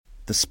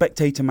The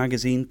Spectator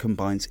magazine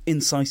combines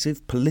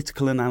incisive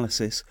political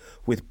analysis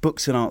with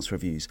books and arts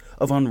reviews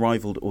of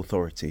unrivalled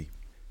authority.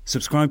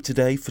 Subscribe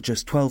today for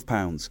just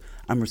 £12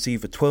 and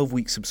receive a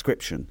 12-week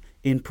subscription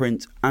in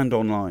print and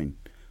online,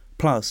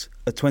 plus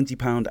a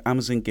 £20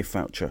 Amazon gift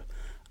voucher,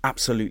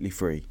 absolutely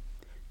free.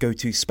 Go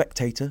to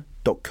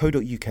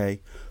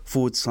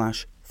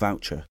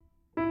spectator.co.uk/voucher.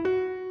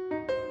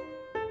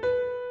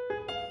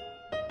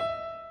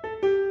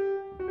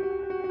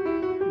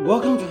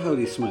 Welcome to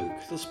Holy Smoke,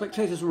 the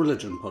Spectator's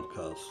Religion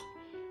podcast.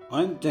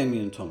 I'm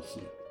Damien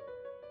Thompson.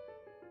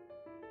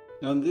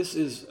 And this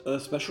is a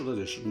special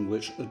edition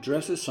which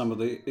addresses some of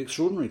the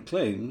extraordinary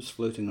claims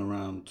floating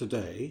around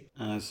today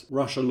as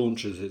Russia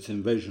launches its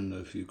invasion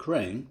of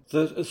Ukraine,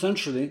 that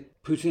essentially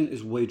Putin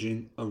is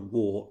waging a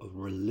war of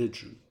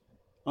religion.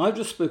 I've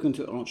just spoken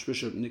to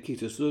Archbishop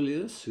Nikitas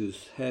Zulius,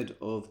 who's head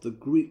of the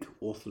Greek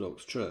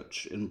Orthodox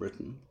Church in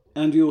Britain,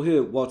 and you'll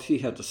hear what he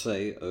had to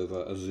say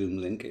over a Zoom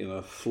link in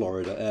a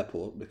Florida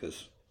airport,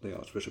 because the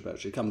Archbishop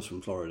actually comes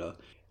from Florida,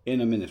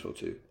 in a minute or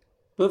two.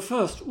 But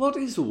first, what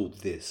is all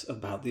this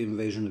about the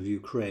invasion of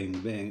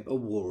Ukraine being a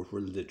war of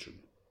religion?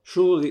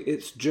 Surely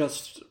it's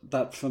just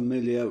that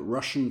familiar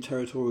Russian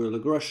territorial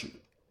aggression.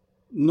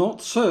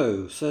 Not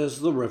so, says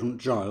the Reverend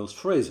Giles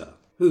Fraser,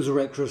 who's a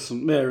rector of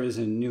St Mary's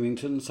in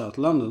Newington, South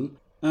London,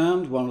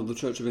 and one of the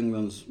Church of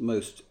England's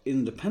most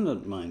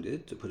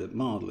independent-minded, to put it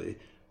mildly,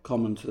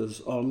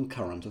 commenters on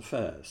current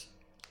affairs.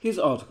 His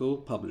article,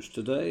 published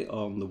today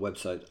on the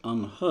website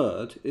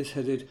Unheard, is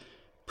headed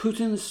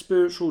 "Putin's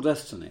Spiritual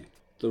Destiny.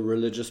 The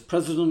Religious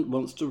President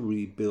Wants to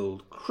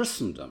Rebuild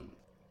Christendom."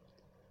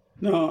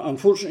 Now,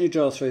 unfortunately,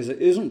 Giles Fraser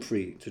isn't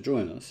free to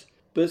join us,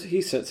 but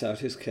he sets out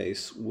his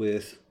case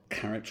with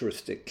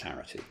characteristic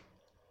clarity.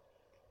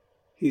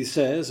 He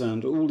says,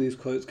 and all these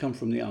quotes come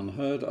from the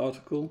Unheard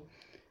article,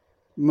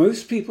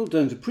 "Most people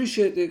don't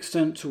appreciate the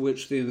extent to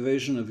which the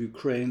invasion of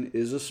Ukraine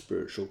is a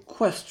spiritual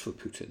quest for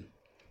Putin.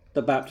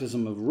 The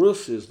baptism of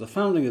Rus is the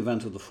founding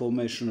event of the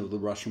formation of the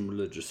Russian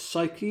religious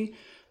psyche.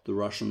 The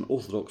Russian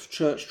Orthodox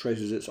Church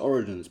traces its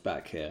origins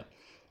back here.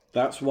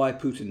 That's why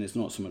Putin is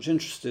not so much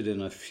interested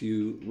in a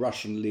few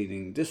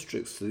Russian-leaning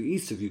districts to the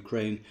east of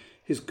Ukraine.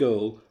 His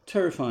goal,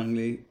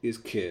 terrifyingly, is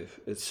Kiev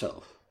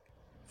itself."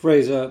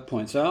 Fraser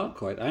points out,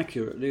 quite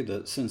accurately,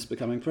 that since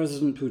becoming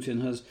president,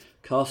 Putin has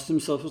cast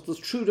himself as the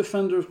true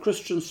defender of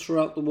Christians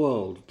throughout the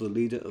world, the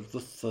leader of the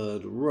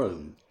Third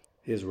Rome.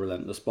 His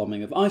relentless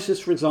bombing of ISIS,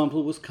 for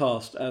example, was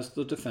cast as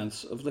the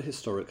defense of the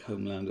historic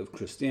homeland of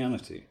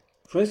Christianity.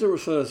 Fraser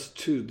refers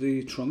to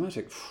the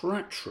traumatic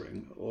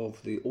fracturing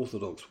of the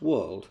Orthodox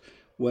world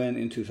when,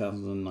 in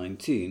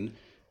 2019,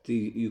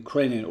 the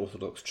Ukrainian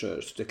Orthodox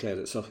Church declared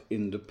itself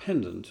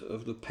independent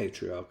of the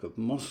Patriarch of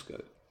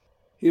Moscow.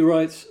 He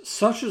writes,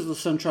 "Such is the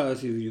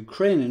centrality of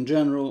Ukraine in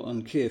general,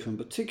 and Kiev in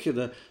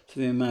particular, to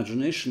the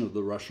imagination of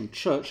the Russian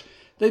Church,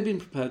 they've been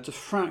prepared to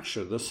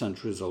fracture the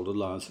centuries-old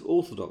alliance of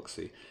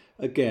orthodoxy.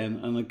 Again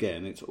and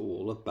again it's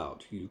all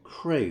about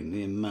Ukraine,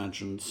 the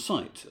imagined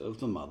site of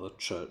the Mother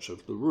Church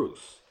of the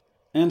Rus."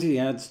 And he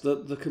adds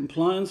that the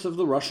compliance of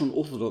the Russian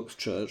Orthodox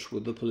Church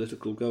with the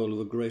political goal of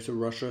a greater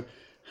Russia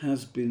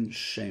has been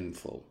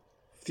shameful.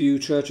 Few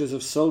churches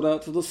have sold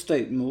out to the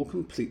state more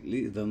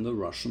completely than the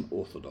Russian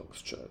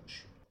Orthodox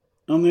Church.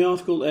 And the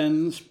article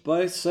ends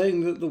by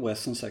saying that the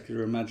Western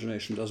secular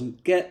imagination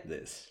doesn't get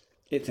this.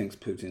 It thinks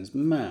Putin's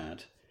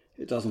mad.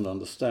 It doesn't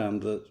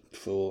understand that,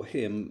 for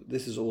him,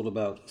 this is all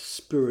about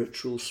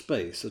spiritual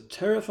space, a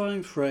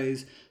terrifying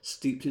phrase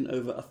steeped in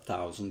over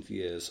 1,000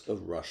 years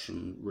of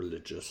Russian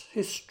religious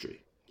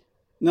history.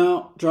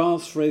 Now,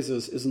 Giles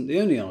Fraser's isn't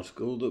the only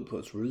article that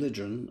puts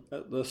religion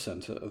at the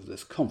centre of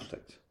this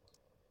conflict.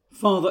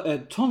 Father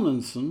Ed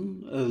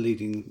Tomlinson, a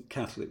leading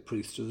Catholic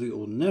priest of the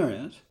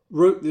Ordinariate,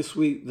 wrote this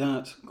week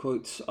that,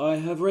 quotes, "I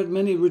have read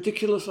many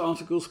ridiculous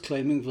articles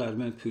claiming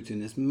Vladimir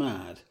Putin is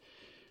mad.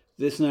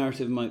 This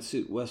narrative might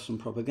suit Western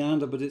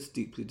propaganda, but it's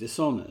deeply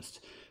dishonest.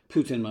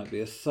 Putin might be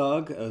a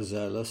thug, a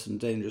zealous and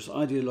dangerous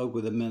ideologue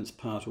with immense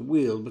power to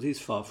wield, but he's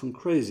far from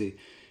crazy.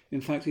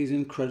 In fact, he's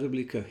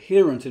incredibly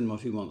coherent in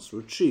what he wants to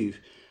achieve,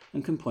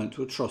 and can point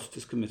to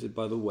atrocities committed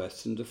by the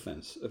West in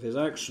defence of his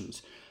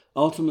actions.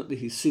 Ultimately,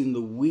 he's seen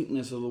the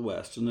weakness of the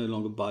West and no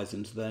longer buys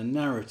into their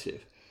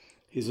narrative.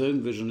 His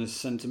own vision is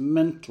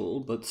sentimental,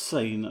 but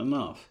sane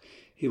enough.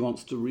 He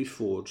wants to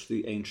reforge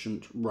the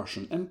ancient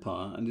Russian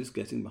Empire and is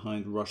getting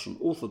behind Russian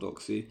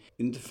orthodoxy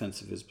in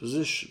defence of his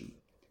position."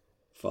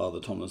 Father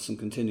Tomlinson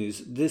continues,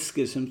 "This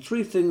gives him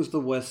three things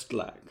the West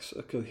lacks: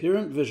 a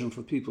coherent vision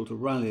for people to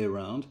rally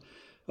around,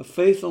 a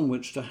faith on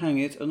which to hang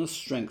it, and a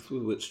strength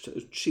with which to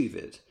achieve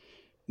it.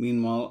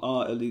 Meanwhile,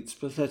 our elites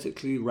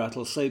pathetically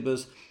rattle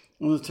sabres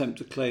and attempt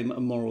to claim a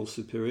moral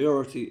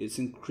superiority it's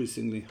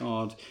increasingly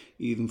hard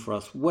even for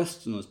us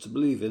Westerners to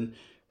believe in,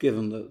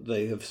 given that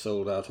they have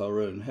sold out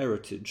our own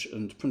heritage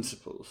and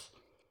principles."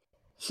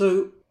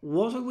 So,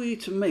 what are we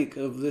to make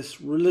of this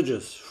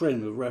religious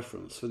frame of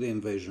reference for the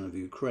invasion of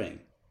Ukraine?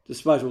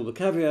 Despite all the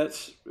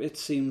caveats, it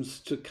seems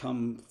to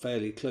come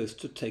fairly close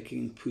to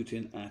taking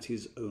Putin at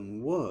his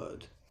own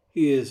word.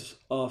 He is,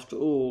 after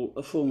all,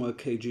 a former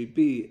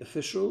KGB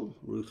official,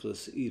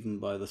 ruthless even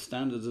by the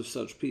standards of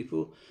such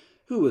people,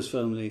 who was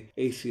firmly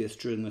atheist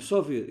during the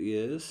Soviet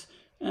years,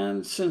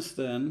 and since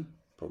then,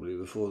 probably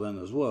before then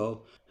as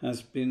well,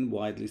 has been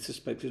widely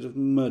suspected of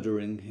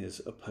murdering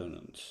his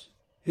opponents.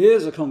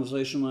 Here's a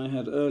conversation I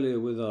had earlier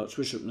with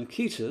Archbishop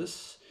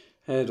Nikitas,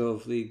 head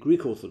of the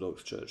Greek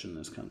Orthodox Church in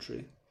this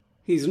country.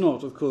 He's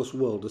not, of course,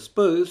 well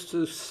disposed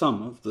to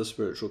some of the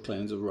spiritual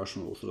claims of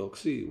Russian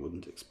Orthodoxy. You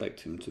wouldn't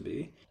expect him to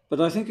be. But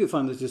I think you'll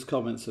find that his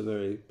comments are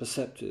very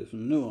perceptive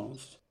and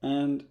nuanced.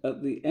 And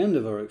at the end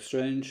of our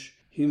exchange,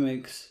 he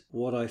makes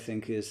what I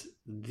think is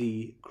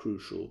the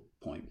crucial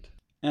point.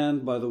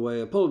 And, by the way,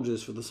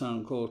 apologies for the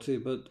sound quality,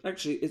 but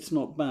actually it's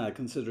not bad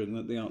considering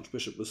that the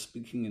Archbishop was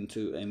speaking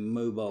into a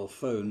mobile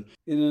phone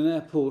in an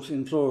airport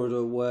in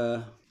Florida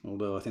where,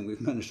 although I think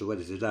we've managed to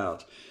edit it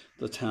out,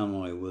 the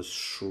tannoy was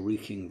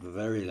shrieking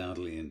very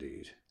loudly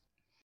indeed.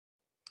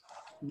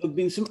 There have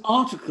been some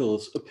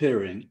articles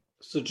appearing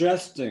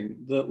suggesting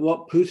that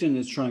what Putin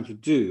is trying to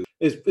do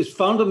is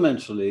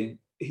fundamentally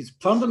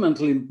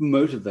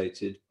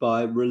motivated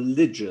by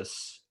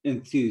religious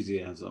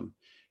enthusiasm.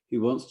 He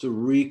wants to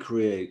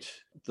recreate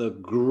the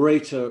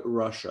greater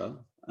Russia,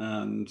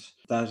 and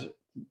that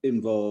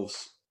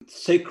involves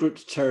sacred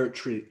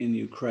territory in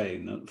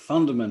Ukraine. And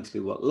fundamentally,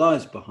 what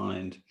lies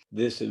behind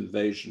this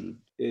invasion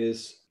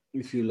is,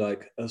 if you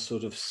like, a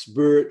sort of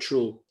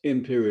spiritual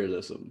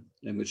imperialism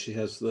in which he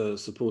has the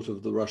support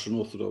of the Russian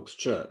Orthodox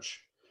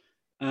Church.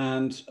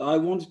 And I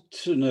wanted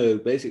to know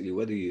basically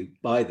whether you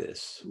buy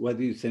this,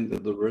 whether you think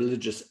that the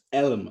religious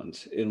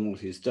element in what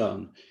he's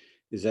done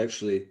is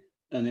actually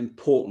an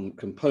important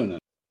component.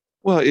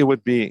 Well, it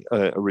would be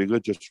a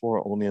religious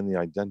war only in the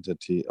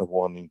identity of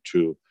wanting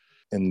to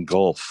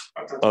engulf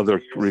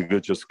other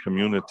religious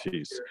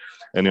communities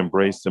and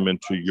embrace them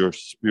into your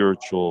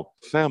spiritual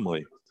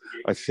family.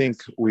 I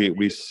think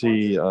we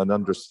see an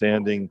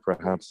understanding,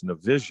 perhaps in a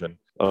vision,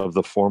 of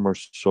the former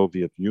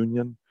Soviet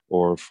Union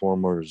or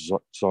former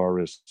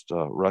Tsarist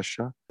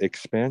Russia,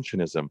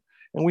 expansionism.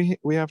 And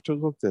we have to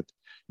look at,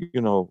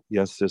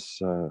 yes,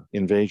 this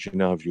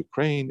invasion of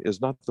Ukraine is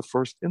not the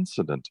first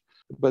incident,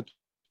 but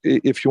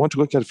if you want to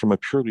look at it from a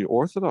purely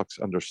Orthodox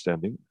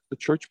understanding, the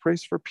church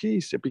prays for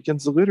peace. It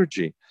begins the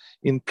liturgy.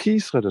 In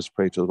peace, let us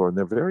pray to the Lord.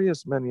 And there are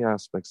many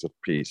aspects of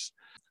peace.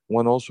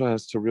 One also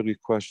has to really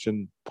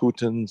question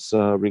Putin's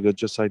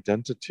religious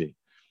identity.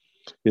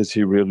 Is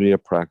he really a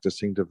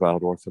practicing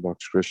devout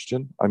Orthodox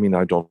Christian? I mean,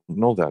 I don't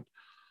know that.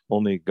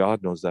 Only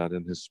God knows that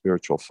in his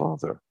spiritual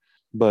father.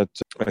 But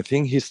I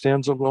think he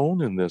stands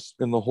alone in this,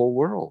 in the whole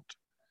world.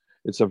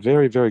 It's a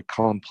very, very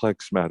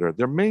complex matter.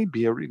 There may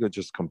be a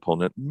religious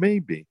component,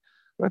 maybe,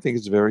 but I think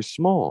it's very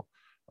small.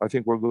 I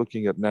think we're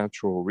looking at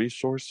natural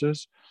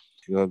resources,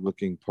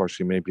 looking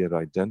partially maybe at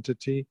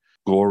identity,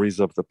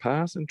 glories of the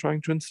past, and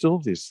trying to instill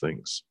these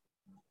things.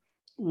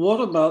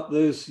 What about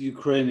those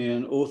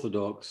Ukrainian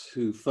Orthodox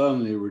who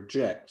firmly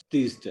reject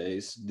these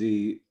days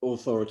the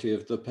authority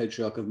of the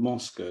Patriarch of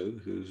Moscow,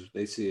 who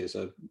they see as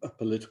a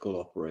political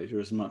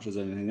operator as much as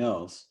anything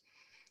else?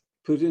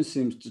 Putin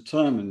seems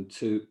determined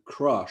to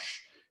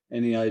crush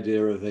any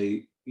idea of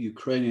a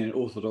Ukrainian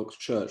Orthodox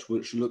Church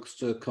which looks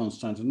to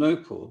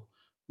Constantinople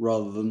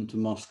rather than to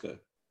Moscow.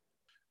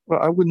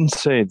 Well, I wouldn't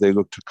say they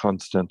look to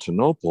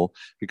Constantinople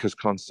because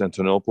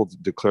Constantinople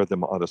declared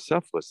them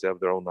autocephalous. They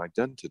have their own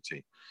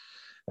identity.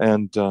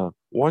 And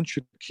one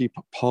should keep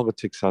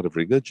politics out of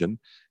religion,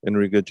 and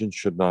religion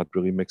should not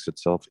really mix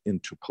itself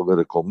into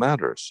political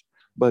matters.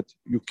 But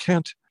you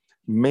can't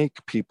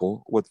make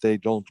people what they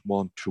don't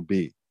want to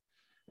be.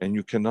 And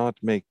you cannot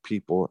make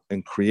people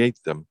and create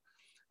them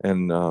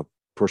and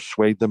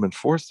persuade them and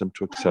force them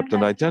to accept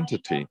an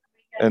identity.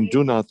 And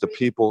do not the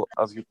people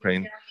of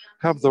Ukraine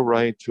have the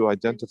right to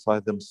identify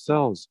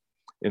themselves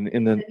in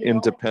an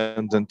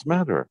independent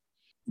manner?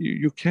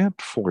 You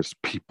can't force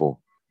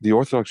people. The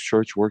Orthodox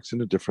Church works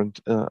in a different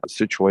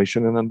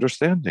situation and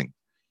understanding.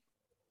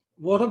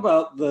 What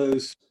about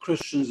those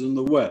Christians in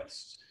the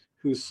West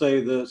who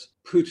say that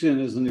Putin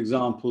is an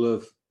example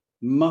of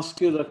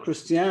muscular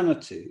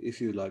Christianity,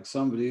 if you like,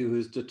 somebody who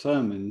is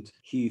determined,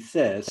 he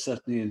says,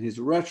 certainly in his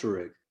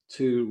rhetoric,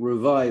 to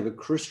revive a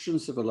Christian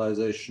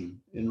civilization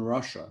in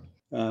Russia,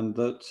 and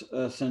that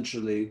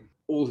essentially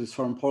all his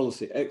foreign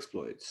policy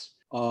exploits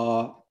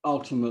are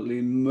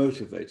ultimately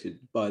motivated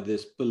by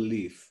this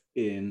belief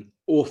in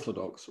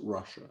Orthodox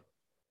Russia?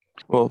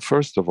 Well,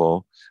 first of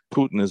all,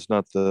 Putin is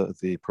not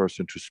the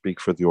person to speak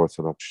for the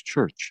Orthodox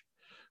Church.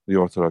 The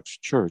Orthodox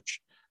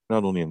Church,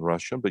 not only in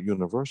Russia, but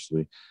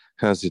universally,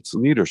 has its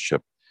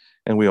leadership.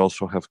 And we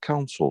also have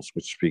councils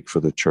which speak for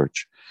the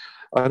church.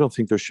 I don't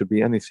think there should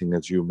be anything,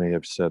 as you may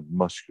have said,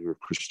 muscular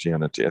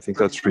Christianity. I think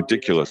that's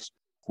ridiculous.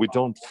 We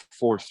don't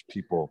force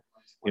people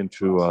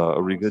into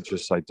a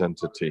religious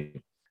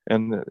identity.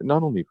 And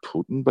not only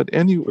Putin, but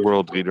any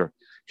world leader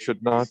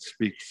should not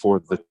speak for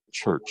the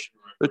church.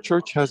 The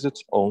church has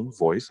its own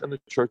voice, and the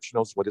church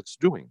knows what it's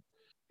doing.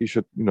 He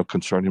should,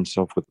 concern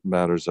himself with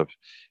matters of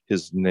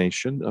his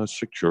nation,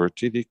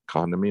 security, the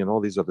economy, and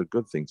all these other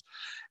good things.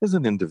 As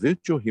an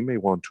individual, he may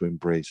want to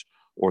embrace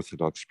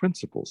Orthodox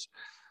principles.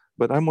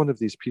 But I'm one of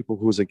these people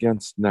who is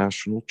against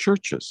national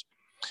churches.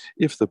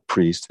 If the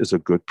priest is a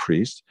good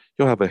priest,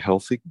 you'll have a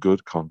healthy,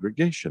 good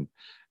congregation,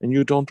 and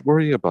you don't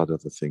worry about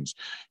other things.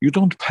 You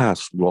don't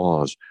pass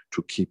laws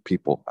to keep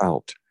people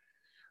out.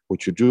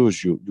 What you do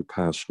is you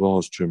pass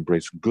laws to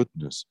embrace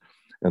goodness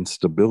and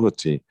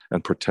stability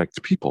and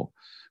protect people.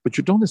 But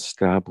you don't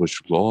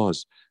establish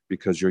laws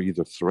because you're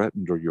either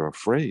threatened or you're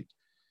afraid.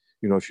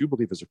 If you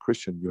believe as a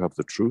Christian, you have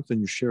the truth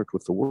and you share it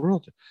with the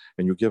world,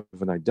 and you give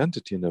an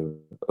identity and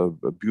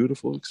a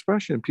beautiful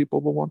expression, and people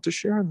will want to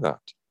share in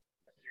that.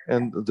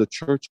 And the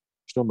church,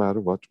 no matter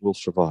what, will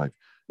survive.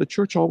 The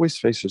church always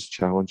faces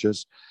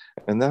challenges,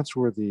 and that's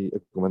where the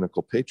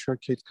ecumenical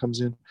patriarchate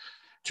comes in,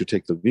 to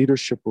take the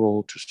leadership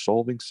role to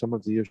solving some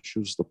of the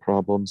issues, the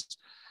problems,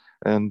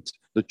 and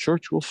the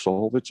church will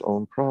solve its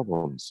own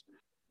problems.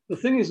 The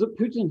thing is that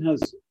Putin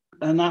has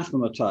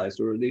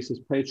anathematized, or at least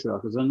his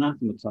patriarch has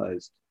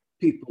anathematized,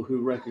 people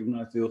who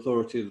recognize the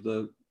authority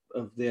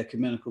of the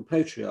ecumenical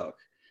patriarch.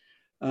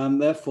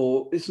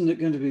 Therefore, isn't it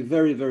going to be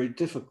very, very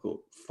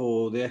difficult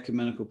for the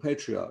ecumenical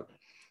patriarch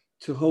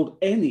to hold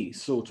any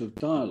sort of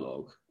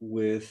dialogue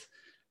with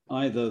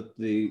either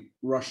the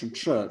Russian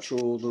church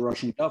or the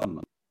Russian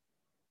government?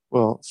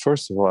 Well,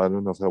 first of all, I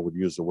don't know if I would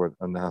use the word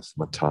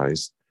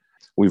anathematized.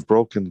 We've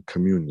broken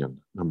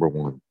communion, number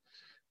one.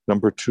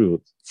 Number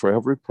two, for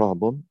every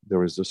problem,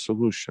 there is a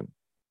solution.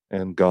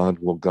 And God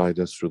will guide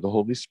us through the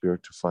Holy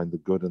Spirit to find the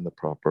good and the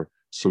proper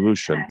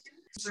solution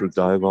through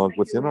dialogue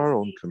within our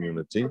own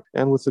community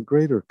and with the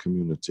greater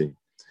community.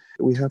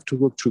 We have to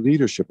look to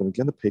leadership. And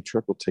again, the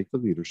patriarch will take the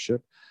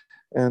leadership.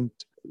 And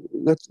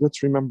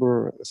let's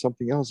remember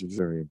something else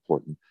very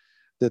important,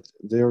 that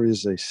there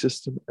is a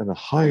system and a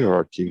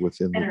hierarchy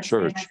within the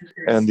church.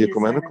 And the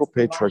ecumenical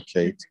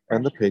patriarchate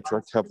and the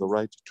patriarch have the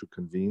right to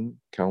convene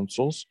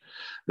councils.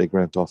 They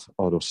grant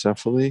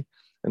autocephaly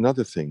and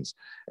other things.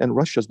 And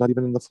Russia is not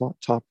even in the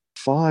top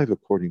 5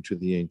 according to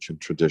the ancient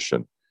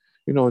tradition.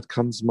 It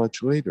comes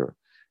much later.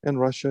 And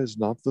Russia is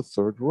not the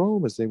third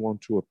Rome as they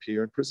want to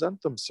appear and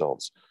present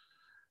themselves.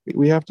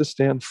 We have to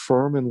stand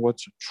firm in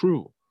what's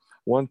true.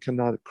 One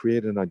cannot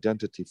create an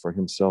identity for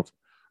himself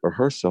or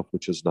herself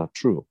which is not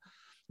true.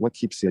 One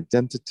keeps the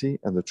identity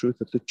and the truth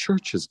that the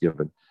church has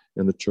given,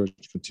 and the church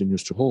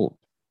continues to hold.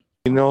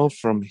 We know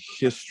from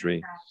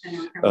history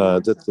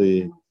that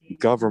the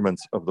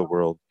governments of the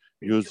world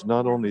use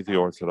not only the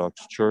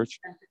Orthodox Church,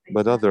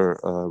 but other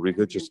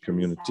religious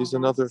communities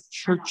and other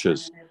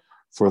churches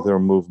for their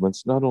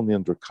movements, not only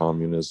under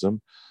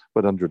communism,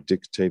 but under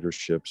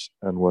dictatorships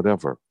and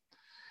whatever.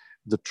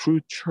 The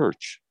true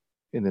church,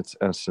 in its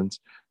essence,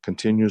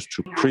 continues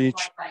to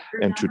preach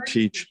and to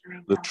teach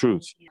the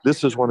truth.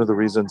 This is one of the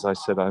reasons I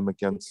said I'm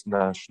against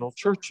national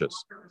churches.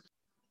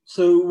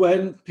 So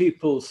when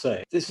people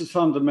say this is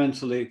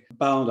fundamentally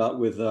bound up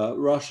with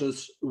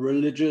Russia's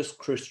religious,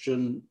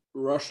 Christian,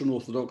 Russian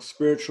Orthodox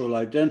spiritual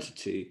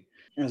identity,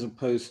 as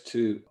opposed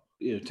to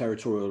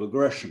territorial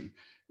aggression,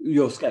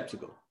 you're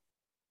skeptical.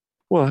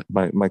 Well,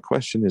 my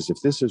question is,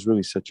 if this is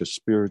really such a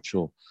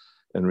spiritual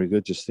and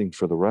religious thing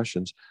for the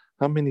Russians,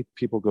 how many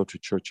people go to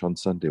church on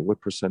Sunday?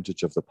 What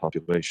percentage of the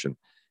population?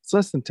 It's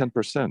less than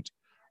 10%.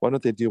 Why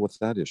don't they deal with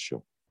that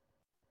issue?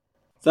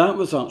 That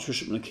was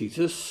Archbishop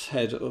Nikitas,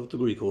 head of the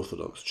Greek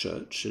Orthodox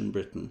Church in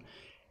Britain,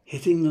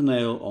 hitting the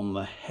nail on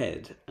the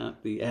head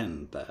at the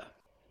end there.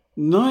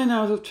 9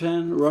 out of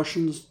 10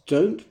 Russians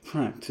don't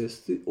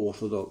practice the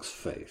Orthodox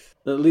faith,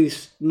 at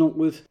least not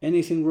with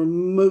anything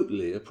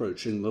remotely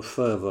approaching the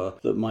fervour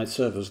that might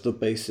serve as the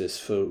basis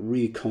for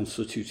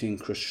reconstituting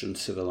Christian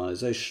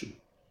civilization.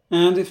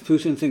 And if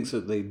Putin thinks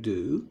that they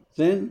do,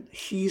 then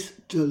he's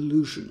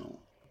delusional.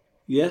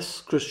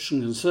 Yes,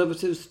 Christian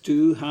conservatives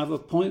do have a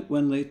point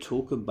when they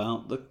talk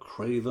about the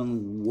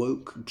craven,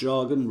 woke,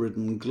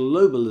 jargon-ridden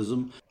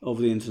globalism of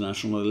the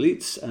international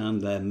elites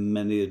and their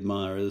many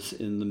admirers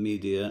in the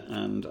media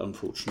and,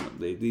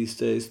 unfortunately, these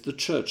days, the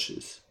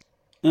churches.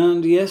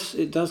 And yes,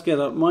 it does get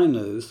up my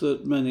nose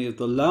that many of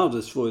the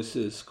loudest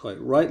voices, quite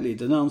rightly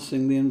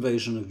denouncing the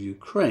invasion of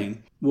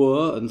Ukraine,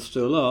 were and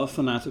still are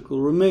fanatical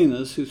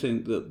Remainers who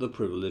think that the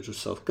privilege of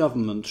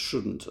self-government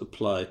shouldn't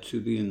apply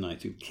to the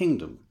United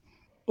Kingdom.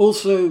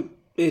 Also,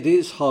 it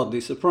is hardly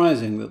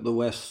surprising that the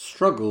West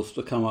struggles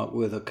to come up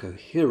with a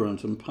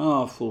coherent and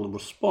powerful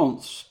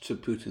response to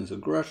Putin's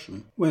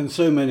aggression, when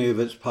so many of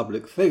its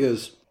public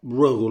figures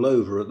roll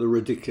over at the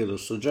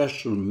ridiculous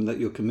suggestion that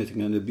you're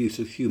committing an abuse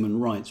of human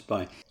rights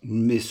by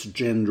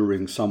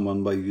misgendering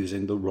someone by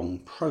using the wrong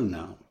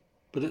pronoun.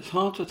 But it's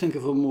hard to think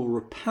of a more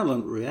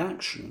repellent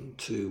reaction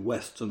to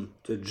Western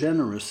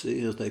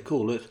degeneracy, as they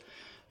call it,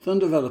 than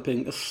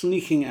developing a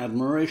sneaking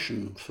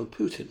admiration for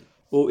Putin,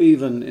 or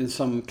even in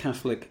some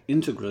Catholic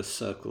integrist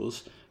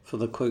circles for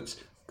the, quotes,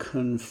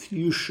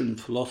 Confucian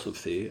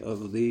philosophy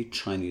of the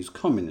Chinese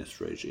communist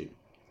regime.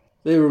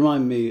 They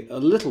remind me a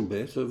little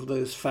bit of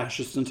those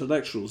fascist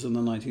intellectuals in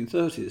the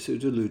 1930s who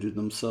deluded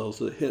themselves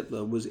that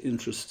Hitler was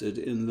interested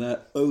in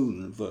their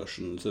own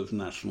versions of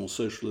National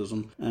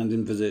Socialism and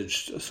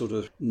envisaged a sort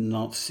of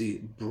Nazi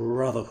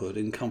brotherhood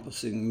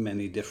encompassing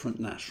many different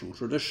national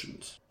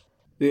traditions.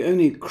 The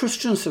only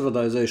Christian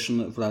civilization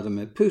that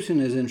Vladimir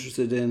Putin is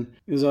interested in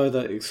is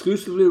either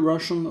exclusively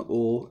Russian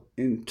or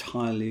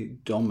entirely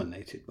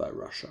dominated by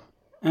Russia.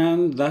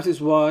 And that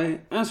is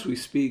why, as we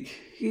speak,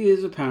 he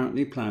is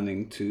apparently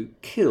planning to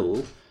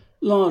kill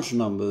large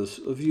numbers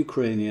of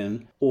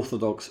Ukrainian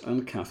Orthodox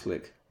and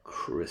Catholic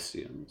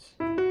Christians.